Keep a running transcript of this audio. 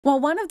Well,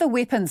 one of the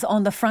weapons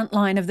on the front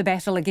line of the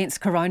battle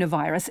against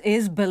coronavirus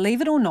is, believe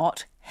it or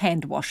not,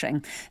 hand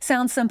washing.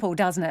 Sounds simple,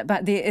 doesn't it?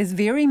 But there is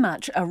very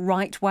much a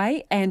right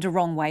way and a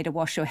wrong way to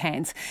wash your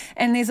hands.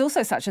 And there's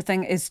also such a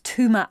thing as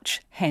too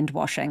much hand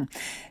washing.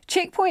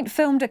 Checkpoint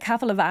filmed a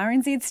couple of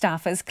RNZ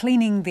staffers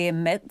cleaning their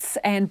mitts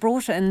and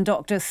brought in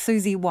Dr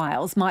Siouxsie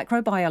Wiles,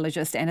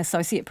 microbiologist and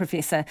associate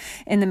professor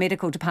in the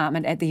medical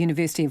department at the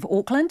University of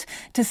Auckland,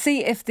 to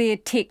see if their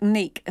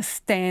technique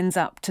stands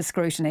up to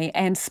scrutiny.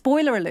 And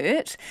spoiler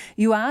alert,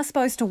 you are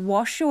supposed to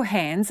wash your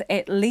hands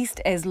at least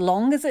as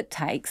long as it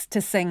takes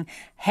to sing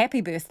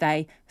Happy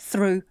Birthday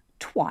through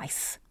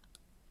twice.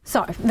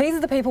 So these are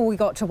the people we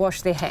got to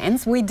wash their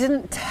hands. We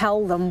didn't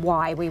tell them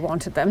why we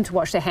wanted them to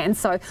wash their hands,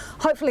 so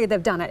hopefully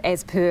they've done it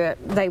as per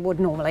they would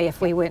normally if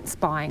we weren't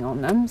spying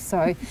on them.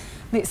 So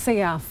let's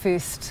see our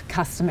first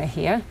customer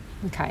here.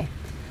 Okay.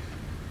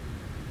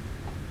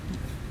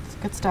 It's a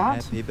good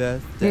start. Happy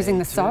birthday using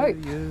the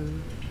soap.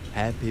 You.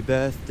 Happy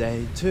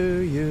birthday to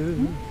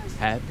you.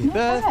 Happy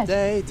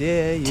birthday,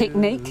 dear you.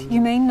 Technique, you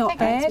mean, not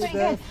bad? Happy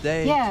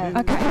birthday. Yeah.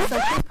 Okay, so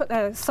she's put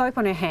the soap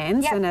on her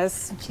hands and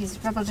is... And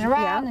she's rubbled it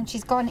around and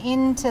she's gone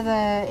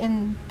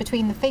in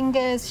between the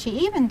fingers. She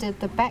even did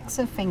the backs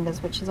of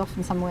fingers, which is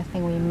often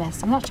something we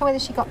miss. I'm not sure whether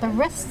she got the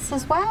wrists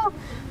as well.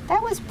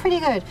 That was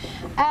pretty good.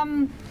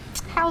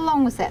 How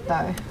long was that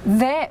though?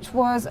 That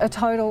was a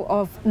total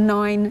of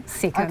 9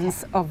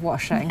 seconds of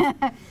washing.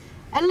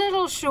 A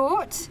little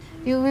short.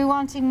 You'll be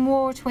wanting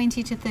more,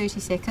 20 to 30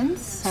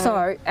 seconds.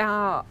 So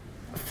our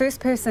first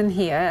person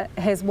here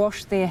has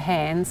washed their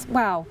hands,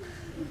 well,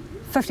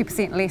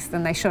 50% less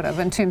than they should have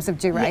in terms of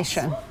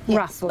duration,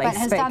 roughly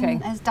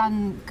speaking. Has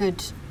done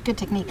good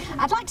technique.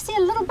 I'd like to see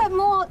a little bit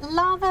more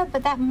lather,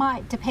 but that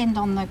might depend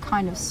on the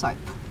kind of soap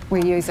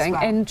we're using.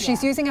 Well. And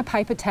she's using a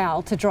paper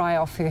towel to dry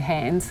off her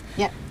hands.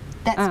 Yep,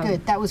 that's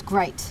good. That was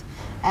great.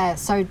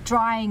 So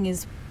drying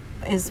is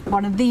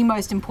one of the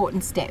most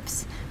important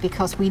steps,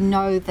 because we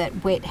know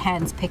that wet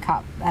hands pick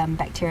up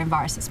bacteria and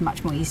viruses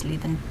much more easily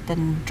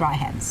than dry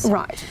hands.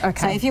 Right,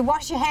 okay. So if you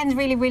wash your hands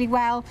really, really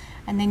well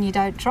and then you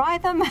don't dry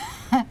them,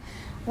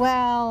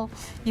 well,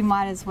 you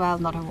might as well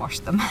not have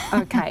washed them.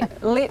 Okay,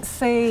 let's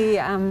see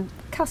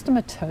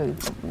customer 2,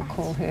 we'll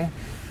call her.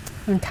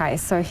 Okay,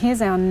 so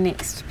here's our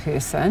next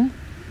person.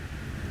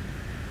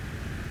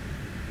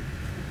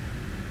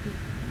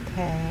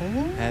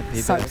 Okay.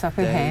 Happy soaps up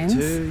her birthday hands.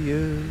 to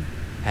you.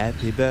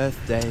 Happy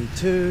birthday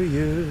to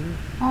you.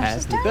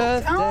 Happy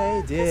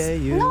birthday, dear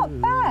you.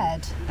 Not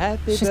bad.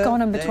 Happy She's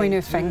gone in between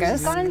her fingers.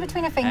 She's gone in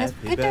between her fingers.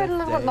 Could do it a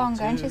little bit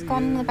longer, and she's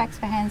gone in the backs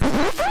of her hands. Did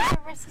you see the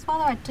wrists as well,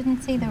 though? I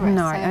didn't see the wrists.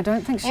 No, I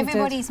don't think she did.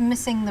 Everybody's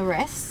missing the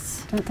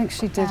wrists. I don't think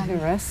she did her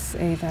wrists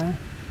either.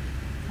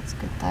 That's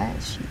good, though.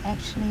 Is she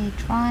actually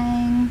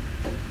trying?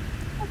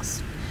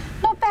 Looks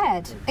not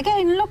bad.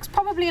 Again, looks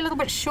probably a little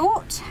bit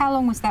short. How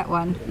long was that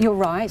one? You're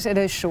right, it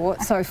is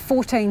short, so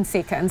 14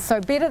 seconds. So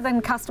better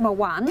than customer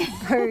 1,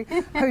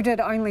 who did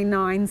only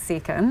 9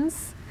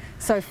 seconds.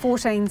 So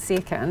 14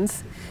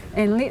 seconds.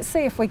 And let's see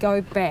if we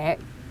go back.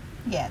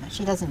 Yeah, no,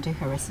 she doesn't do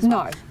her wrists as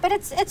well. No. But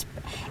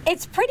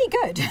it's pretty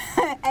good,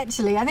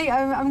 actually. I think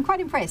I'm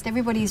quite impressed.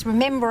 Everybody's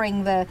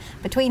remembering the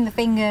between the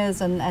fingers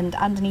and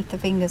underneath the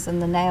fingers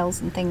and the nails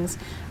and things.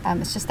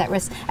 It's just that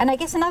wrist. And I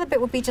guess another bit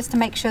would be just to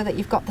make sure that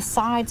you've got the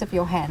sides of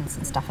your hands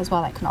and stuff as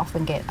well. That can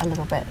often get a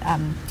little bit,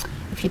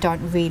 if you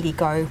don't really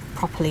go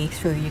properly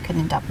through, you can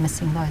end up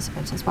missing those a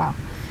bit as well.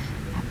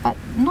 But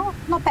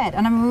not bad.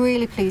 And I'm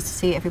really pleased to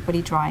see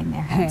everybody drying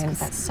their hands, because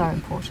that's so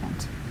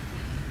important.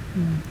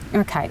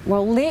 Okay,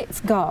 well,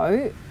 let's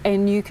go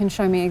and you can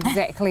show me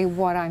exactly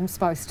what I'm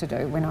supposed to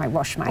do when I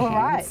wash my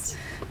hands.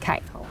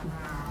 Okay.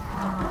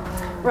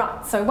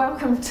 Right, so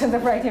welcome to the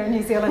Radio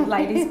New Zealand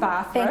Ladies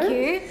Bathroom. Thank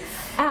you.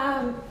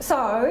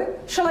 So,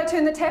 shall I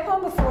turn the tap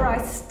on before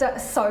I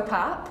soap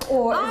up?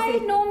 Or I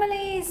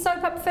normally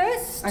soap up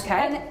first.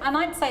 Okay. And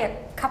I'd say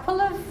a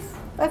couple of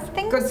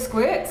things. Good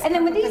squirts. And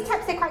then with these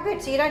taps, they're quite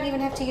good, so you don't even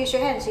have to use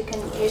your hands, you can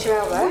use your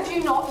elbow. Would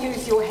you not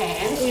use your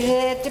hand?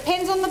 It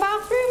depends on the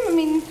bathroom. I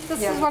mean,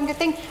 this is one good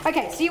thing.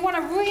 Okay, so you want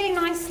a really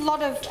nice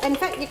lot of, in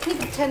fact, you can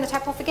even turn the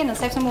tap off again and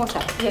save some water.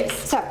 Yes.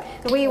 So,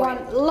 we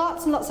want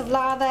lots and lots of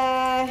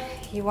lather.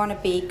 You want to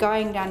be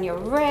going down your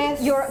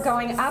wrist. You're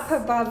going up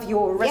above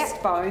your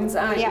wrist bones,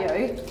 aren't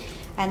you?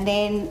 And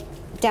then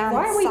down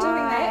Why the are we sides. doing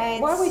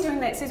that? Why are we doing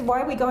that, Susan?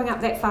 Why are we going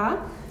up that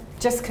far?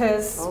 Just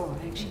because... Oh,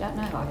 I actually don't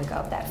know why we go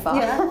up that far.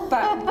 Yeah,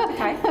 but,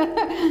 okay.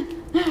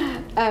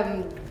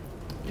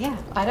 Yeah,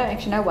 I don't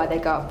actually know why they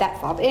go up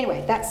that far, but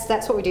anyway, that's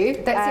what we do.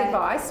 That's the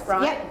advice,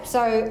 right? Yep,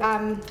 so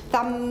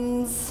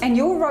thumbs. And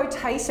you're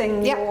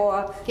rotating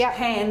your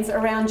hands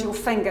around your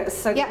fingers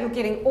so that you're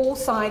getting all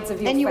sides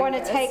of your fingers. And you want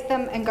to take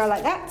them and go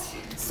like that.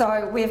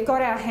 So we've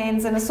got our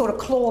hands in a sort of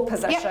claw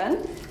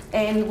position,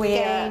 and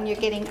you're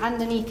getting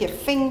underneath your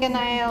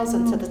fingernails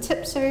and to the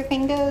tips of your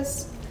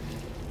fingers.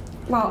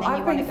 Well,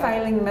 I've been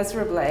failing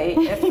miserably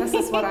if this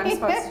is what I'm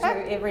supposed to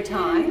do every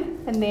time.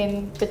 And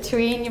then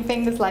between your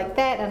fingers like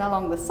that and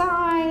along the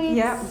sides.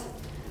 Yep.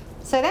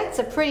 So that's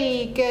a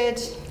pretty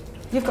good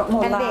You've got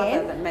more And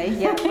lather than me.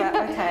 Yeah,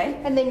 but okay.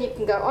 And then you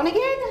can go on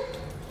again.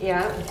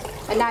 Yeah.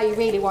 And now you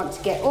really want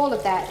to get all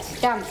of that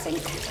down the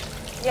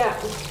sink. Yeah.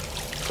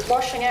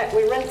 Washing it,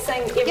 we're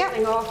rinsing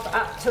everything off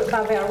up to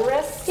above our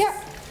wrists. Yep.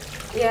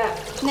 Yeah.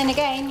 And then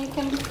again, you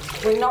can...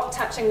 We're not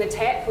touching the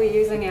tap, we're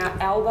using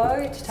our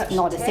elbow to touch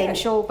Not the tap.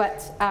 essential,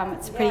 but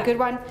it's a pretty good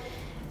one.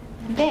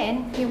 And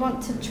then you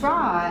want to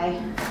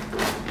dry.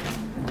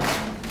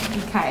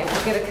 Okay,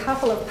 we'll get a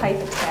couple of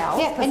paper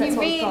towels. Yeah, and you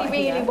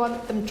really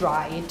want them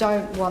dry. You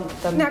don't want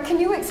them... Now, can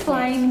you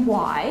explain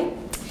why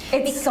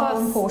it's so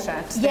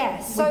important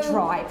that we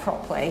dry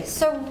properly?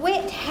 So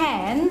wet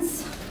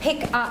hands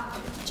pick up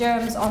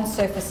germs on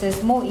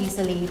surfaces more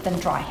easily than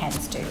dry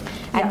hands do.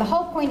 And the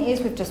whole point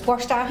is we've just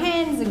washed our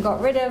hands and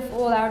got rid of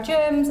all our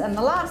germs, and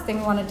the last thing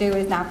we want to do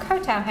is now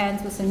coat our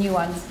hands with some new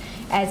ones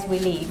as we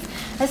leave.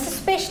 It's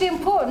especially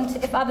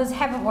important if others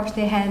haven't washed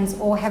their hands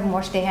or haven't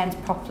washed their hands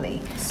properly,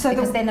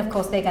 because then of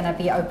course they're going to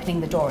be opening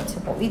the door. And so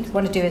what we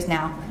want to do is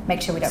now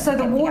make sure we don't... So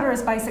the water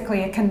is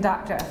basically a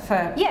conductor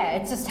for... Yeah,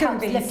 it just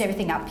helps lift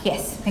everything up.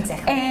 Yes,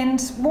 exactly.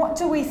 And what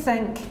do we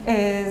think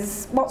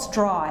is... What's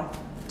dry?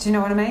 Do you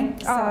know what I mean?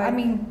 Oh, I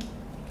mean,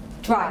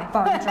 dry.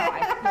 Bone dry.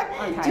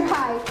 Yeah, okay.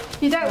 Dry.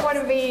 You don't want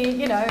to be,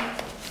 you know...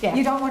 Yeah.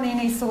 You don't want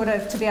any sort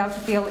of, to be able to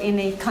feel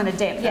any kind of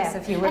dampness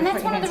if you were to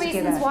put your hands together. And that's one of the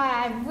reasons why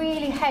I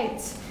really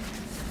hate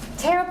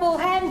terrible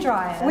hand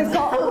dryers. We've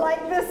got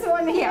like this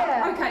one here.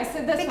 Yeah. Okay,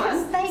 so this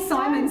one,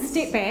 Simon,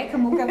 step back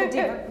and we'll give a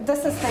demo.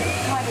 This is the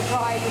kind of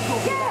dry you're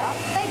talking about.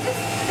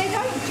 They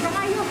don't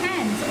dry your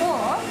hands,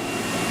 or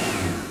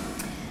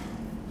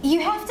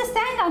you have to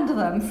stand under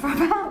them for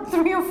about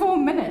 3 or 4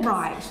 minutes.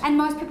 Right. And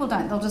most people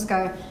don't. They'll just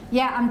go,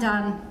 yeah, I'm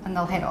done, and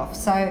they'll head off.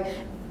 So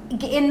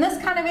in this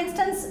kind of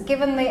instance,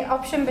 given the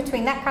option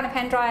between that kind of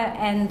hand dryer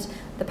and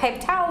the paper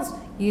towels,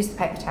 use the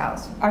paper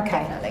towels.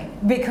 Okay. Definitely.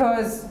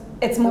 Because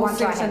it's more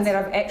certain that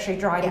I've actually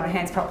dried my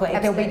hands properly.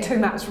 Absolutely. There'll be too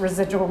much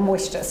residual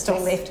moisture still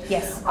left.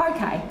 Yes.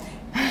 Okay.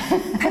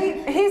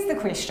 Here's the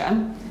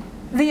question.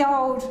 The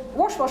old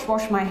wash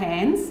my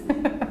hands,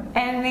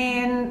 and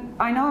then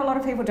I know a lot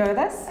of people do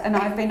this, and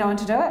I've been known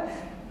to do it.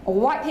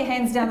 Wipe your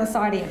hands down the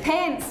side of your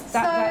pants.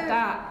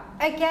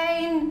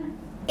 Again,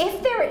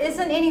 if there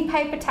isn't any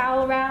paper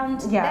towel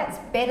around, that's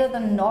better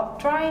than not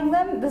drying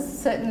them. This is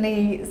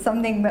certainly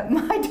something that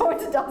my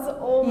daughter does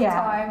all the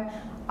time.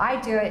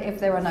 I do it if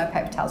there are no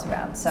paper towels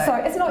around. So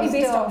it's not your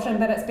best option,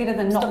 but it's better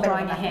than not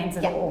drying your hands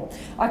at all.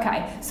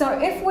 Okay, so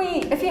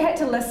if you had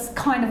to list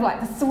kind of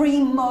like the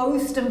 3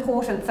 most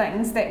important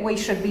things that we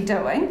should be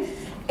doing,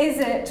 is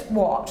it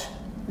what?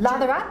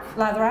 Lather up.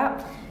 Lather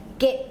up.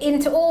 Get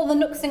into all the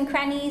nooks and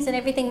crannies and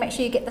everything. Make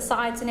sure you get the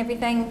sides and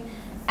everything.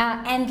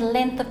 And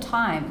length of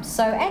time.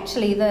 So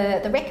actually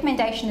the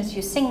recommendation is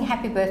you sing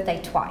happy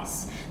birthday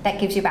twice. That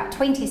gives you about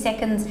 20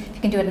 seconds. If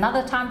you can do it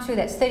another time through,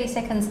 that's 30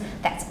 seconds.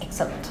 That's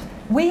excellent.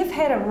 We've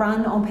had a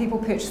run on people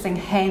purchasing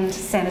hand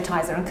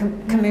sanitizer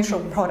and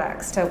commercial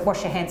products to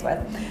wash your hands with.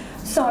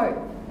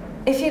 So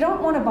if you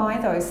don't want to buy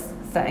those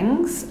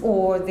things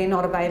or they're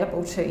not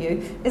available to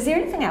you, is there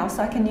anything else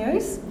I can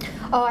use?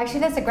 Oh, actually,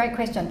 that's a great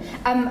question.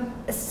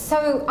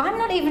 So I'm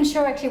not even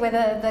sure actually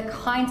whether the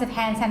kinds of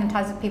hand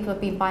sanitizers people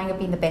have been buying have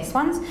been the best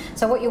ones.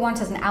 So what you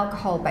want is an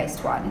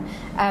alcohol-based one.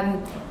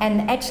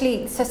 And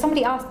actually, so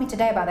somebody asked me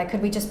today about that,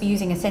 could we just be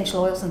using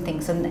essential oils and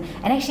things? And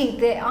actually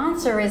the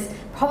answer is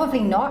probably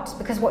not,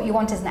 because what you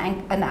want is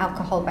an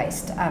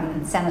alcohol-based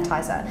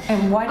sanitizer.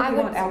 And why do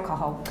you want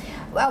alcohol?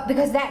 Well,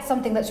 because that's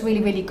something that's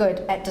really, really good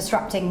at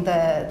disrupting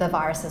the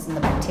viruses and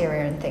the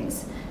bacteria and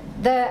things.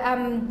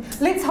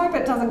 Let's hope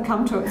it doesn't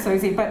come to it,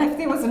 Siouxsie, but if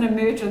there was an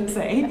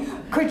emergency,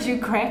 could you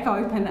crack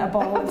open a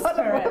bottle of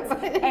spirits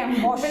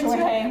and wash your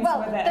hands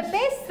with it? The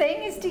best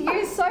thing is to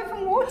use soap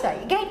and water.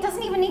 Again, it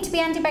doesn't even need to be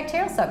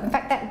antibacterial soap. In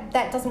fact,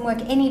 that doesn't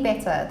work any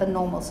better than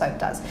normal soap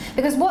does.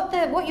 Because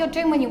what you're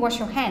doing when you wash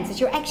your hands is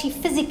you're actually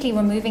physically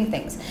removing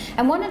things.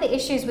 And one of the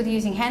issues with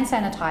using hand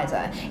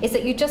sanitizer is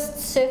that you just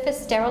surface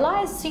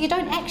sterilize, so you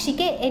don't actually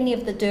get any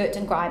of the dirt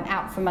and grime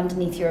out from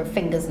underneath your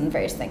fingers and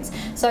various things.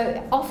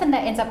 So often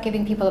that ends up giving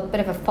people a bit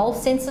of a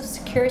false sense of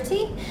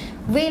security.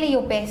 Really,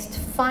 your best,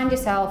 find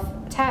yourself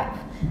a tap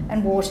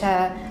and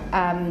water,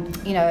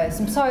 you know,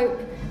 some soap,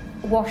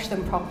 wash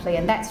them properly,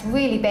 and that's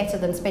really better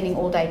than spending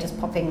all day just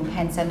popping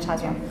hand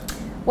sanitizer on.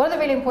 One of the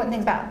really important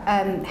things about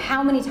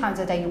how many times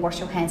a day you wash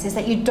your hands is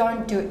that you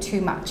don't do it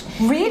too much.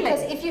 Really?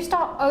 Because if you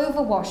start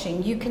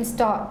overwashing, you can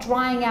start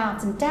drying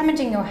out and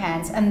damaging your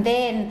hands, and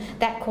then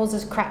that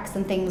causes cracks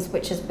and things,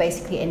 which is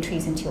basically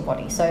entries into your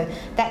body. So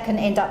that can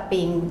end up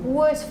being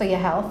worse for your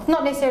health,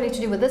 not necessarily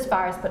to do with this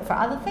virus, but for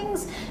other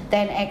things,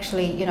 than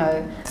actually, you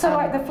know... So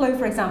like the flu,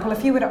 for example,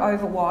 if you were to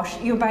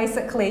overwash, you're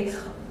basically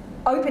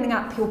opening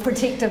up your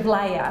protective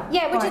layer.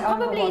 Yeah, which is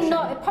probably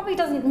not, it probably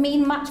doesn't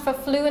mean much for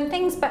flu and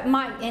things, but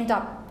might end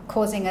up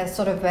causing a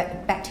sort of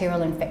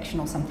bacterial infection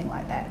or something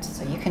like that.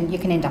 So you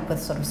can end up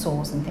with sort of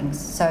sores and things.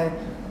 So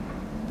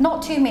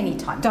not too many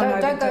times.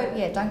 Don't overdo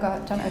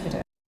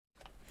it.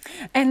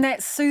 And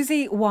that's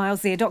Siouxsie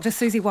Wiles there, Dr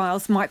Siouxsie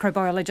Wiles,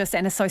 microbiologist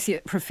and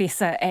associate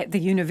professor at the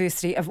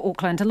University of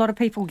Auckland. A lot of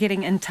people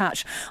getting in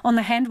touch on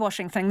the hand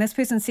washing thing. This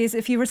person says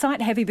if you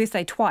recite happy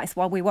birthday twice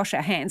while we wash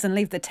our hands and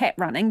leave the tap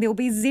running, there'll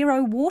be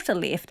zero water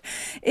left.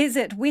 Is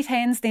it wet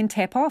hands, then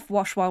tap off,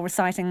 wash while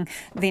reciting,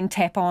 then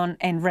tap on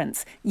and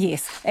rinse?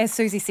 Yes, as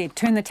Siouxsie said,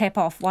 turn the tap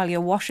off while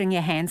you're washing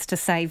your hands to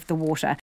save the water.